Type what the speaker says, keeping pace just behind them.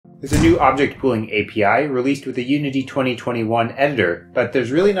There's a new object pooling API released with the Unity 2021 editor, but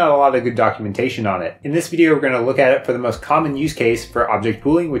there's really not a lot of good documentation on it. In this video, we're going to look at it for the most common use case for object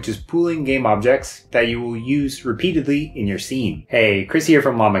pooling, which is pooling game objects that you will use repeatedly in your scene. Hey, Chris here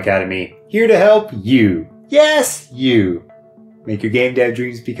from LlamAcademy, here to help you. Yes, you. Make your game dev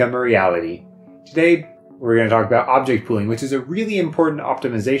dreams become a reality. Today, we're going to talk about object pooling, which is a really important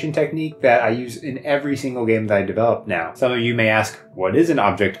optimization technique that I use in every single game that I develop now. Some of you may ask, what is an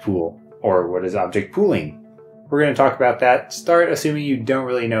object pool? Or what is object pooling? We're going to talk about that. Start assuming you don't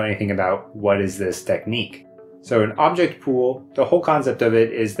really know anything about what is this technique. So an object pool, the whole concept of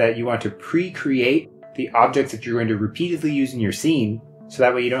it is that you want to pre-create the objects that you're going to repeatedly use in your scene, so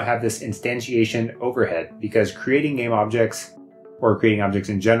that way you don't have this instantiation overhead, because creating game objects or creating objects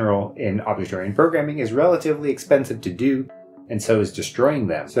in general in object-oriented programming is relatively expensive to do, and so is destroying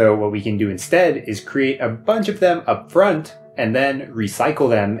them. So what we can do instead is create a bunch of them up front and then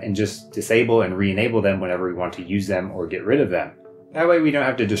recycle them and just disable and re-enable them whenever we want to use them or get rid of them. That way we don't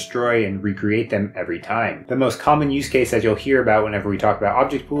have to destroy and recreate them every time. The most common use case that you'll hear about whenever we talk about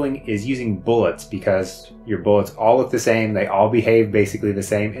object pooling is using bullets, because your bullets all look the same, they all behave basically the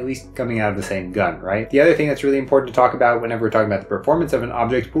same, at least coming out of the same gun, right? The other thing that's really important to talk about whenever we're talking about the performance of an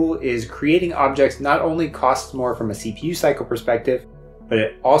object pool is creating objects not only costs more from a CPU cycle perspective, but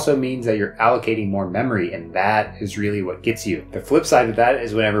it also means that you're allocating more memory, and that is really what gets you. The flip side of that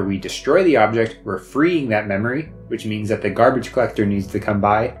is whenever we destroy the object, we're freeing that memory, which means that the garbage collector needs to come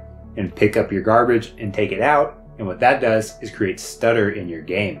by and pick up your garbage and take it out. And what that does is create stutter in your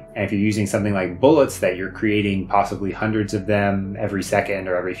game. And if you're using something like bullets that you're creating possibly hundreds of them every second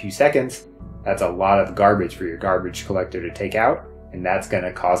or every few seconds, that's a lot of garbage for your garbage collector to take out. And that's going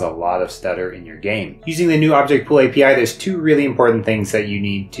to cause a lot of stutter in your game. Using the new object pool API, there's two really important things that you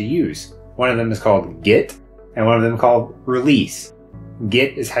need to use. One of them is called get, and one of them called release.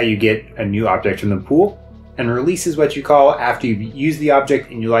 Get is how you get a new object from the pool, and release is what you call after you've used the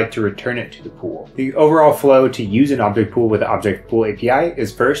object and you like to return it to the pool. The overall flow to use an object pool with the object pool API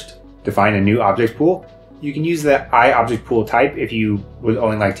is first, define a new object pool. You can use the iObjectPool type if you would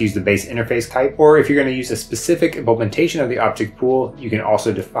only like to use the base interface type, or if you're going to use a specific implementation of the object pool, you can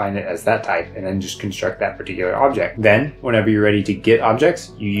also define it as that type and then just construct that particular object. Then, whenever you're ready to get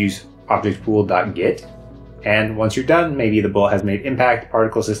objects, you use objectpool.get. And once you're done, maybe the bullet has made impact,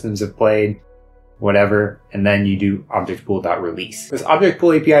 particle systems have played, whatever, and then you do objectpool.release. This object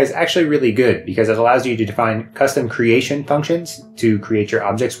pool API is actually really good because it allows you to define custom creation functions to create your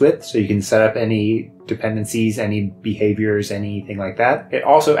objects with, so you can set up any dependencies, any behaviors, anything like that. It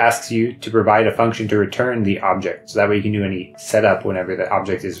also asks you to provide a function to return the object, so that way you can do any setup whenever the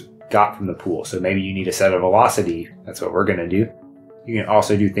object is got from the pool. So maybe you need to set a velocity, that's what we're going to do. You can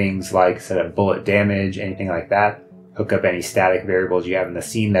also do things like set up bullet damage, anything like that. Hook up any static variables you have in the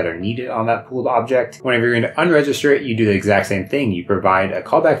scene that are needed on that pooled object. Whenever you're going to unregister it, you do the exact same thing. You provide a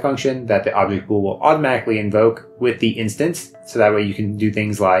callback function that the object pool will automatically invoke with the instance. So that way you can do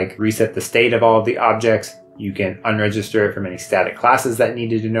things like reset the state of all of the objects. You can unregister it from any static classes that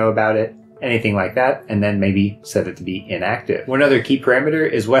needed to know about it. Anything like that, and then maybe set it to be inactive. One other key parameter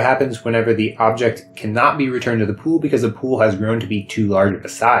is what happens whenever the object cannot be returned to the pool because the pool has grown to be too large of a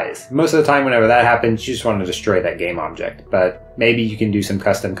size. Most of the time whenever that happens, you just want to destroy that game object, but maybe you can do some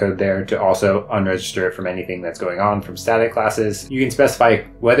custom code there to also unregister it from anything that's going on from static classes. You can specify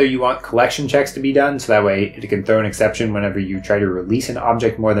whether you want collection checks to be done, so that way it can throw an exception whenever you try to release an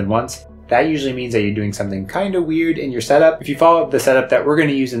object more than once. That usually means that you're doing something kind of weird in your setup. If you follow the setup that we're going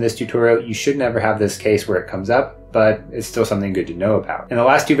to use in this tutorial, you should never have this case where it comes up, but it's still something good to know about. And the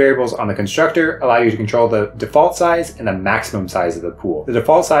last two variables on the constructor allow you to control the default size and the maximum size of the pool. The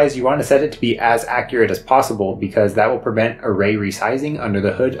default size, you want to set it to be as accurate as possible because that will prevent array resizing under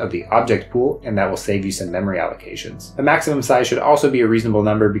the hood of the object pool, and that will save you some memory allocations. The maximum size should also be a reasonable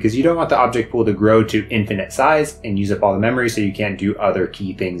number because you don't want the object pool to grow to infinite size and use up all the memory so you can't do other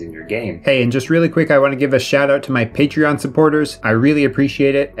key things in your game. Hey, and just really quick, I want to give a shout out to my Patreon supporters. I really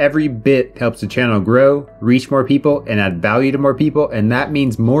appreciate it. Every bit helps the channel grow, reach more people, and add value to more people, and that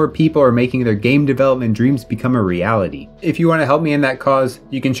means more people are making their game development dreams become a reality. If you want to help me in that cause,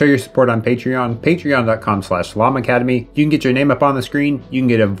 you can show your support on Patreon, patreon.com/LlamAcademy. You can get your name up on the screen, you can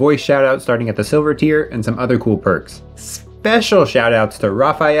get a voice shout out starting at the silver tier, and some other cool perks. Special shout outs to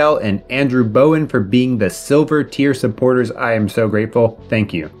Raphael and Andrew Bowen for being the silver tier supporters. I am so grateful.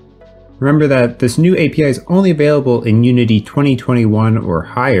 Thank you. Remember that this new API is only available in Unity 2021 or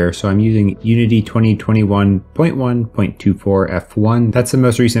higher, so I'm using Unity 2021.1.24 F1. That's the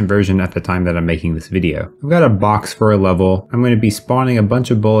most recent version at the time that I'm making this video. I've got a box for a level. I'm going to be spawning a bunch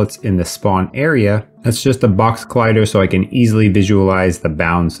of bullets in the spawn area, That's just a box collider so I can easily visualize the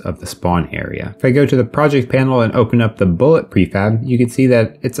bounds of the spawn area. If I go to the project panel and open up the bullet prefab, you can see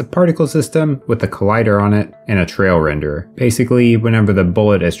that it's a particle system with a collider on it and a trail renderer. Basically, whenever the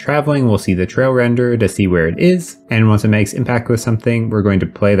bullet is traveling, we'll see the trail renderer to see where it is, and once it makes impact with something, we're going to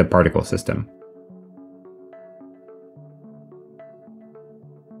play the particle system.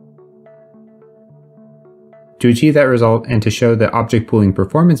 To achieve that result and to show the object pooling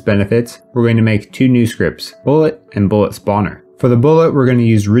performance benefits, we're going to make two new scripts, Bullet and BulletSpawner. For the Bullet, we're going to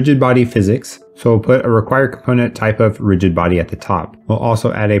use rigid body physics, so we'll put a required component type of rigid body at the top. We'll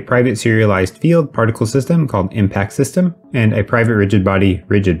also add a private serialized field particle system called impact system, and a private rigid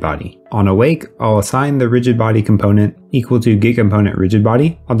body. On awake, I'll assign the rigid body component equal to getComponent rigid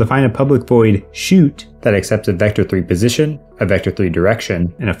body. I'll define a public void shoot that accepts a vector3 position, a vector3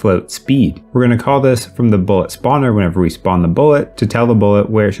 direction, and a float speed. We're going to call this from the bullet spawner whenever we spawn the bullet to tell the bullet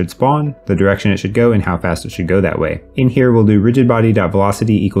where it should spawn, the direction it should go, and how fast it should go that way. In here, we'll do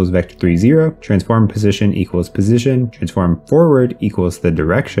rigidbody.velocity equals vector3 0, transform position equals position, transform forward equals the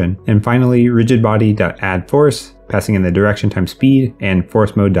direction, and finally rigidbody.addForce, passing in the direction times speed, and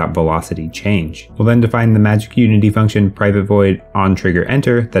force mode.velocity change. We'll then define the magic Unity function private void on trigger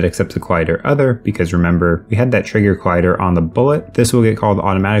enter that accepts the collider other, because remember, we had that trigger collider on the bullet. This will get called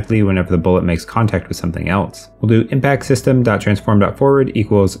automatically whenever the bullet makes contact with something else. We'll do impact system.transform.forward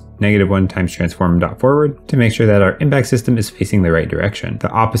equals -1 times transform.forward to make sure that our impact system is facing the right direction,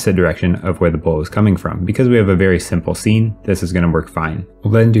 the opposite direction of where the bullet was coming from. Because we have a very simple scene, this is going to work fine.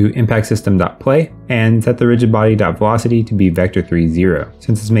 We'll then do impact system.play and set the rigid body.velocity to be vector3 0.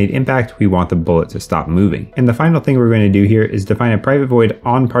 Since it's made impact, we want the bullet to stop moving. And the final thing we're going to do here is define a private void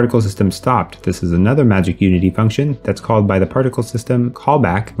on particle system stopped. This is another magic Unity function that's called by the particle system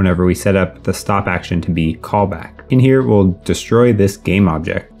callback whenever we set up the stop action to be callback. In here, we'll destroy this game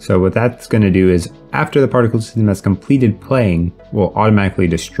object. So what that's going to do is after the particle system has completed playing, we'll automatically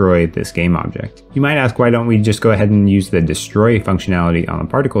destroy this game object. You might ask, why don't we just go ahead and use the destroy functionality on the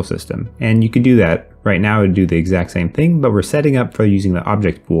particle system? And you could do that. Right now it would do the exact same thing, but we're setting up for using the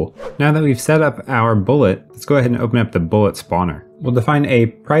object pool. Now that we've set up our bullet, let's go ahead and open up the bullet spawner. We'll define a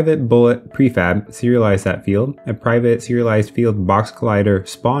private bullet prefab, serialize that field, a private serialized field box collider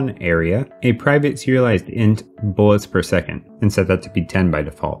spawn area, a private serialized int bullets per second, and set that to be 10 by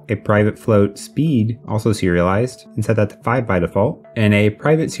default, a private float speed, also serialized, and set that to 5 by default, and a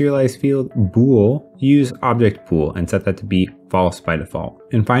private serialized field bool, use object pool, and set that to be false by default.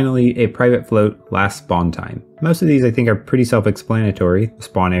 And finally, a private float last spawn time. Most of these I think are pretty self-explanatory. The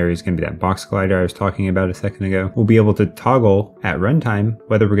spawn area is going to be that box collider I was talking about a second ago. We'll be able to toggle at runtime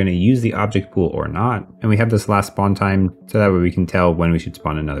whether we're going to use the object pool or not. And we have this last spawn time so that way we can tell when we should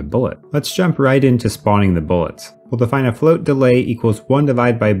spawn another bullet. Let's jump right into spawning the bullets. We'll define a float delay equals 1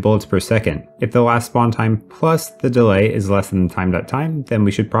 divided by bullets per second. If the last spawn time plus the delay is less than time.time, then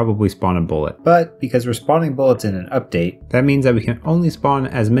we should probably spawn a bullet. But because we're spawning bullets in an update, that means that we can only spawn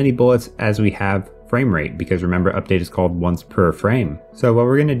as many bullets as we have frame rate, because remember, update is called once per frame. So what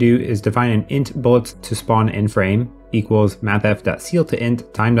we're going to do is define an int bullets to spawn in frame equals mathf.ceil to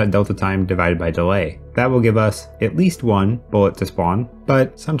int time.delta divided by delay. That will give us at least 1 bullet to spawn,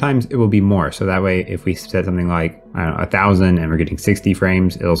 but sometimes it will be more. So that way, if we set something like, I don't know, 1,000 and we're getting 60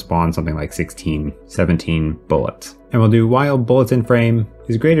 frames, it'll spawn something like 16, 17 bullets. And we'll do while bullets in frame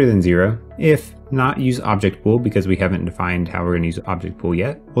is greater than 0. If not, use object pool, because we haven't defined how we're going to use object pool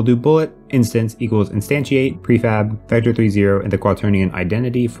yet. We'll do bullet instance equals instantiate prefab vector3 0 and the quaternion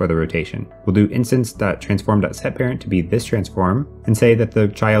identity for the rotation. We'll do instance.transform.setParent to be this transform and say that the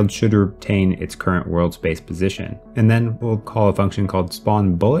child should retain its current world space position. And then we'll call a function called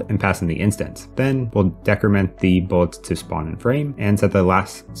spawn bullet and pass in the instance. Then we'll decrement the bullets to spawn in frame and set the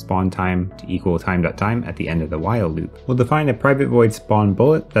last spawn time to equal time.time at the end of the while loop. We'll define a private void spawn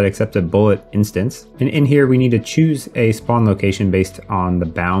bullet that accepts a bullet instance. And in here, we need to choose a spawn location based on the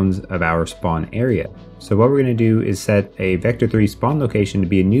bounds of our spawn area. So what we're going to do is set a vector3 spawn location to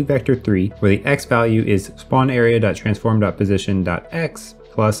be a new vector3 where the x value is spawn area.transform.position.x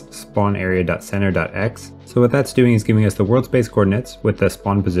plus spawn area.center.x. So what that's doing is giving us the world space coordinates with the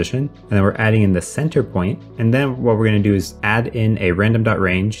spawn position, and then we're adding in the center point. And then what we're going to do is add in a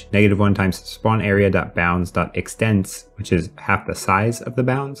random.range -1 times spawn area.bounds.extents, which is half the size of the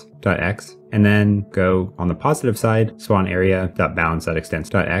bounds, .x. And then go on the positive side, spawn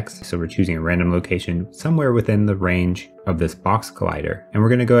area.bounds.extents.x. So we're choosing a random location somewhere within the range of this box collider. And we're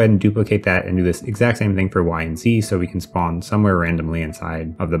going to go ahead and duplicate that and do this exact same thing for y and z, so we can spawn somewhere randomly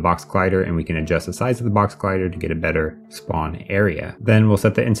inside of the box collider, and we can adjust the size of the box collider to get a better spawn area. Then we'll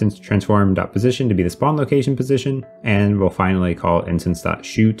set the instance transform.position to be the spawn location position, and we'll finally call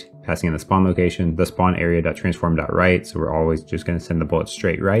instance.shoot passing in the spawn location, the spawn area.transform.right, so we're always just going to send the bullets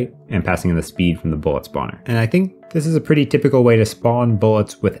straight right, and passing in the speed from the bullet spawner. And I think this is a pretty typical way to spawn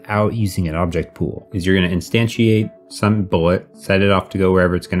bullets without using an object pool, is you're going to instantiate some bullet, set it off to go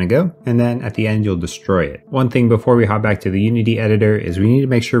wherever it's going to go, and then at the end you'll destroy it. One thing before we hop back to the Unity editor is we need to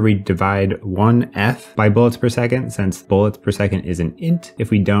make sure we divide 1f by bullets per second, since bullets per second is an int.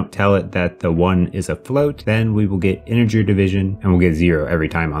 If we don't tell it that the 1 is a float, then we will get integer division and we'll get 0 every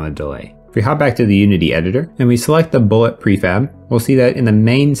time on the delay. If we hop back to the Unity editor and we select the bullet prefab, we'll see that in the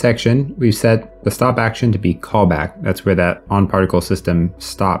main section, we've set the stop action to be callback. That's where that onParticle system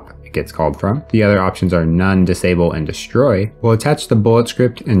stop gets called from. The other options are none, disable, and destroy. We'll attach the bullet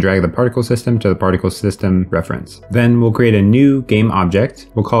script and drag the particle system to the particle system reference. Then we'll create a new game object.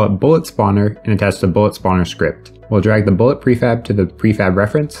 We'll call it BulletSpawner and attach the BulletSpawner script. We'll drag the bullet prefab to the prefab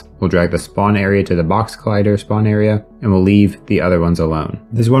reference. We'll drag the spawn area to the box collider spawn area, and we'll leave the other ones alone.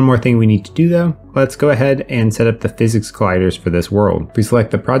 There's one more thing we need to do though. Let's go ahead and set up the physics colliders for this world. If we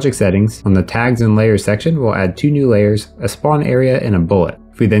select the project settings, on the tags and layers section, we'll add 2 new layers, a spawn area and a bullet.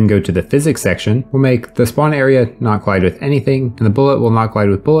 If we then go to the physics section, we'll make the spawn area not collide with anything, and the bullet will not collide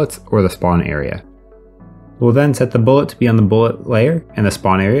with bullets or the spawn area. We'll then set the bullet to be on the bullet layer and the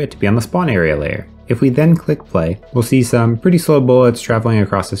spawn area to be on the spawn area layer. If we then click play, we'll see some pretty slow bullets traveling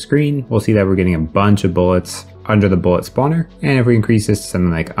across the screen. We'll see that we're getting a bunch of bullets under the bullet spawner. And if we increase this to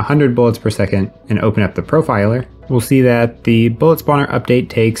something like 100 bullets per second and open up the profiler, we'll see that the bullet spawner update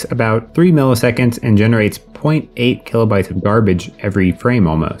takes about 3 milliseconds and generates 0.8 kilobytes of garbage every frame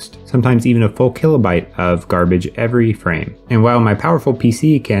almost. Sometimes even a full kilobyte of garbage every frame. And while my powerful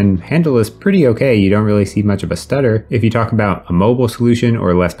PC can handle this pretty okay, you don't really see much of a stutter. If you talk about a mobile solution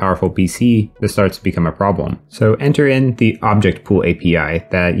or a less powerful PC, this starts to become a problem. So enter in the object pool API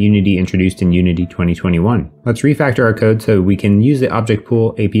that Unity introduced in Unity 2021. Let's refactor our code so we can use the object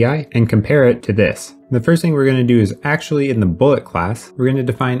pool API and compare it to this. The first thing we're going to do is actually in the bullet class, we're going to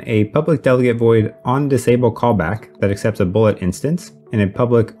define a public delegate void onDisableCallback that accepts a bullet instance, and a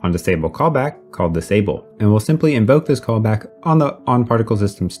public onDisable callback called disable. And we'll simply invoke this callback on the onParticle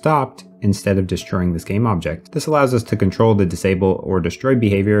system stopped instead of destroying this game object. This allows us to control the disable or destroy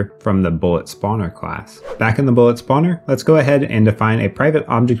behavior from the BulletSpawner class. Back in the BulletSpawner, let's go ahead and define a private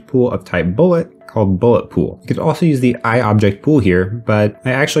object pool of type bullet called BulletPool. You could also use the iObjectPool here, but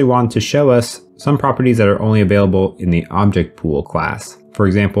I actually want to show us some properties that are only available in the ObjectPool class. For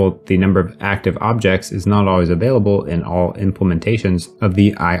example, the number of active objects is not always available in all implementations of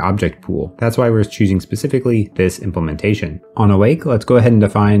the iObjectPool. That's why we're choosing specifically this implementation. On awake, let's go ahead and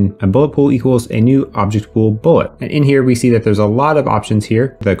define a bullet pool equals a new object pool bullet. And in here, we see that there's a lot of options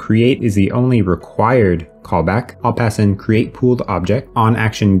here. The create is the only required callback. I'll pass in create pooled object. On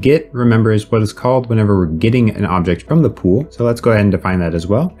action get, remember, is what is called whenever we're getting an object from the pool. So let's go ahead and define that as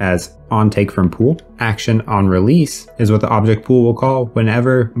well as on take from pool. Action on release is what the object pool will call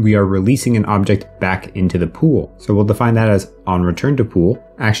whenever we are releasing an object back into the pool. So we'll define that as on return to pool.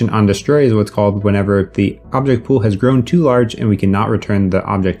 Action on destroy is what's called whenever the object pool has grown too large and we cannot return the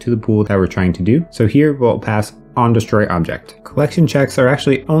object to the pool that we're trying to do. So here we'll pass on destroy object. Collection checks are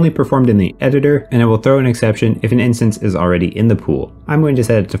actually only performed in the editor, and it will throw an exception if an instance is already in the pool. I'm going to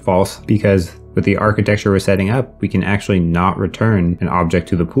set it to false because with the architecture we're setting up, we can actually not return an object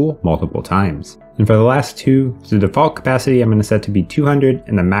to the pool multiple times. And for the last two, the default capacity I'm going to set to be 200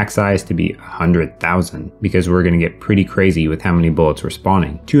 and the max size to be 100,000 because we're going to get pretty crazy with how many bullets we're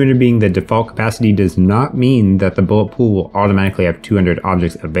spawning. 200 being the default capacity does not mean that the bullet pool will automatically have 200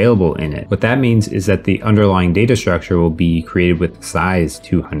 objects available in it. What that means is that the underlying data structure will be created with size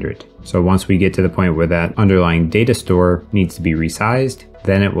 200. So once we get to the point where that underlying data store needs to be resized,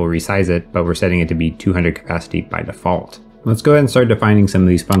 then it will resize it, but we're setting it to be 200 capacity by default. Let's go ahead and start defining some of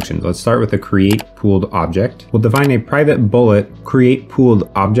these functions. Let's start with a create pooled object. We'll define a private bullet create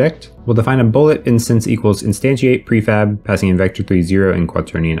pooled object. We'll define a bullet instance equals instantiate prefab, passing in vector3 0 and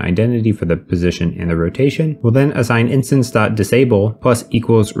quaternion identity for the position and the rotation. We'll then assign instance.disable plus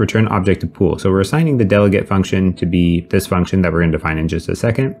equals return object to pool. So we're assigning the delegate function to be this function that we're going to define in just a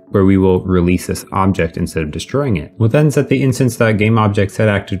second, where we will release this object instead of destroying it. We'll then set the instance.gameObject set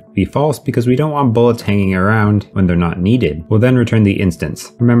actor to be false because we don't want bullets hanging around when they're not needed. We'll then return the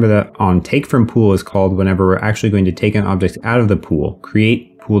instance. Remember that on take from pool is called whenever we're actually going to take an object out of the pool. Create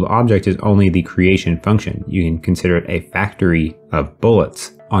pooled object is only the creation function. You can consider it a factory of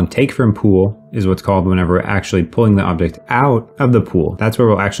bullets. onTakeFromPool is what's called whenever we're actually pulling the object out of the pool. That's where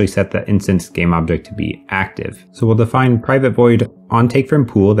we'll actually set the instance game object to be active. So we'll define private void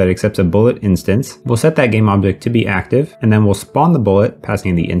onTakeFromPool that accepts a bullet instance. We'll set that game object to be active, and then we'll spawn the bullet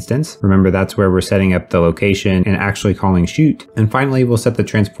passing the instance. Remember, that's where we're setting up the location and actually calling shoot. And finally, we'll set the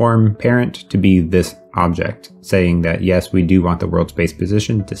transform parent to be this object, saying that yes, we do want the world space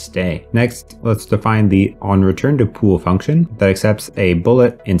position to stay. Next, let's define the onReturnToPool function that accepts a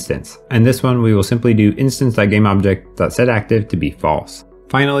bullet instance. And this one, we will simply do instance.gameObject.setActive to be false.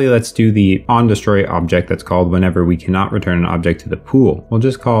 Finally, let's do the onDestroy object that's called whenever we cannot return an object to the pool. We'll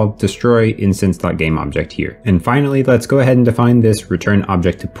just call destroy instance.gameObject here. And finally, let's go ahead and define this return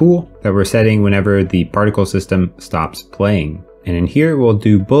object to pool that we're setting whenever the particle system stops playing. And in here, we'll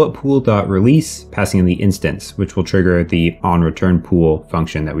do bulletPool.release passing in the instance, which will trigger the onReturnPool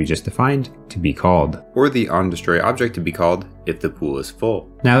function that we just defined to be called, or the onDestroy object to be called if the pool is full.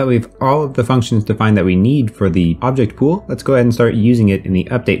 Now that we've all of the functions defined that we need for the object pool, let's go ahead and start using it in the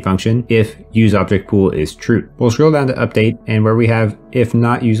update function if useObjectPool is true. We'll scroll down to update, and where we have if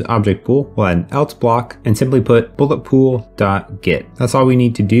not useObjectPool, we'll add an else block and simply put bulletPool.get. That's all we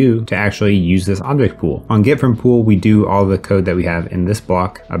need to do to actually use this object pool. On getFromPool, we do all the code that we have in this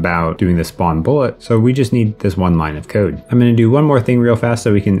block about doing the spawn bullet, so we just need this one line of code. I'm going to do one more thing real fast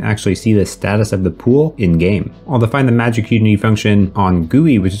so we can actually see the status of the pool in game. I'll define the magic Unity function on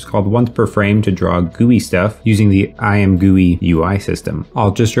GUI, which is called once per frame, to draw GUI stuff using the IamGUI UI system.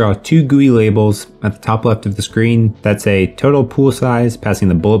 I'll just draw two GUI labels at the top left of the screen that say total pool size passing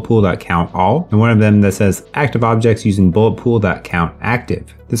the bulletPool.countAll, and one of them that says active objects using bulletPool.countActive.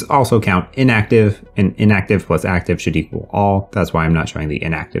 This also count inactive, and inactive plus active should equal all. That's why I'm not showing the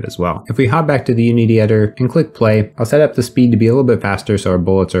inactive as well. If we hop back to the Unity editor and click play, I'll set up the speed to be a little bit faster so our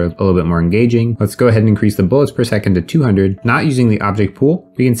bullets are a little bit more engaging. Let's go ahead and increase the bullets per second to 200, not using the object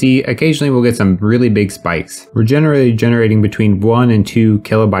pool. We can see occasionally we'll get some really big spikes. We're generally generating between 1 and 2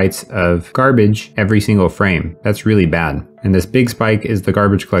 kilobytes of garbage every single frame. That's really bad. And this big spike is the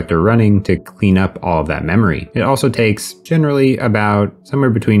garbage collector running to clean up all of that memory. It also takes generally about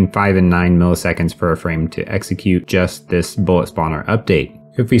somewhere between 5 and 9 milliseconds for a frame to execute just this bullet spawner update.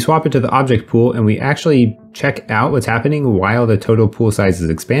 If we swap it to the object pool and we actually check out what's happening while the total pool size is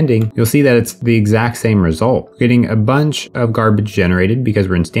expanding, you'll see that it's the exact same result. We're getting a bunch of garbage generated because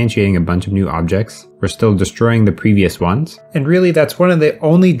we're instantiating a bunch of new objects. We're still destroying the previous ones. And really, that's one of the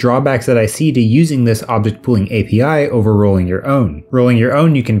only drawbacks that I see to using this object pooling API over rolling your own. Rolling your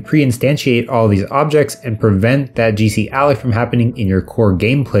own, you can pre-instantiate all these objects and prevent that GC-alloc from happening in your core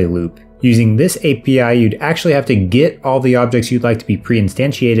gameplay loop. Using this API, you'd actually have to get all the objects you'd like to be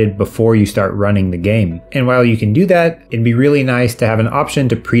pre-instantiated before you start running the game. And while you can do that, it'd be really nice to have an option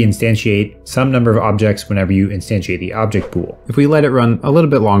to pre-instantiate some number of objects whenever you instantiate the object pool. If we let it run a little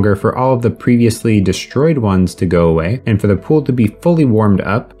bit longer for all of the previously destroyed ones to go away, and for the pool to be fully warmed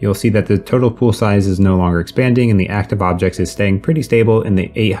up, you'll see that the total pool size is no longer expanding and the active objects is staying pretty stable in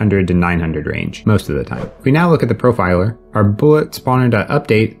the 800 to 900 range most of the time. If we now look at the profiler, our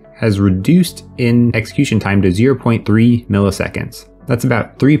BulletSpawner.update has reduced in execution time to 0.3 milliseconds. That's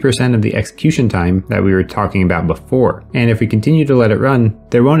about 3% of the execution time that we were talking about before. And if we continue to let it run,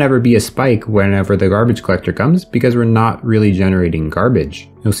 there won't ever be a spike whenever the garbage collector comes because we're not really generating garbage.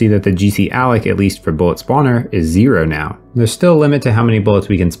 You'll see that the GC-alloc, at least for Bullet Spawner, is 0 now. There's still a limit to how many bullets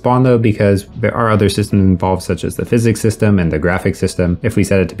we can spawn though, because there are other systems involved such as the physics system and the graphics system. If we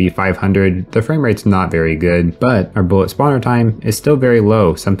set it to be 500, the frame rate's not very good, but our bullet spawner time is still very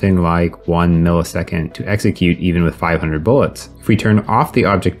low, something like 1 millisecond to execute even with 500 bullets. If we turn off the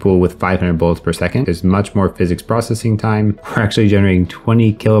object pool with 500 bullets per second, there's much more physics processing time. We're actually generating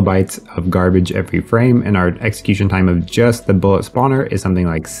 20 kilobytes of garbage every frame, and our execution time of just the bullet spawner is something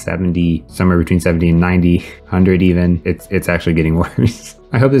like 70, somewhere between 70 and 90, 100 even. It's actually getting worse.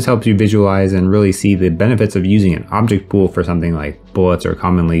 I hope this helps you visualize and really see the benefits of using an object pool for something like bullets or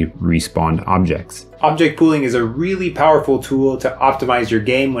commonly respawned objects. Object pooling is a really powerful tool to optimize your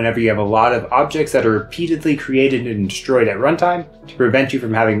game whenever you have a lot of objects that are repeatedly created and destroyed at runtime to prevent you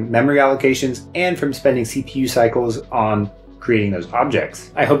from having memory allocations and from spending CPU cycles on creating those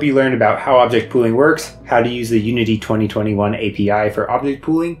objects. I hope you learned about how object pooling works, how to use the Unity 2021 API for object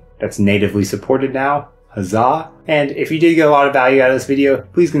pooling that's natively supported now. Huzzah! And if you did get a lot of value out of this video,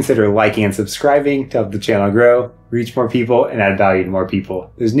 please consider liking and subscribing to help the channel grow, reach more people, and add value to more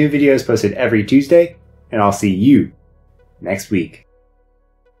people. There's new videos posted every Tuesday, and I'll see you next week.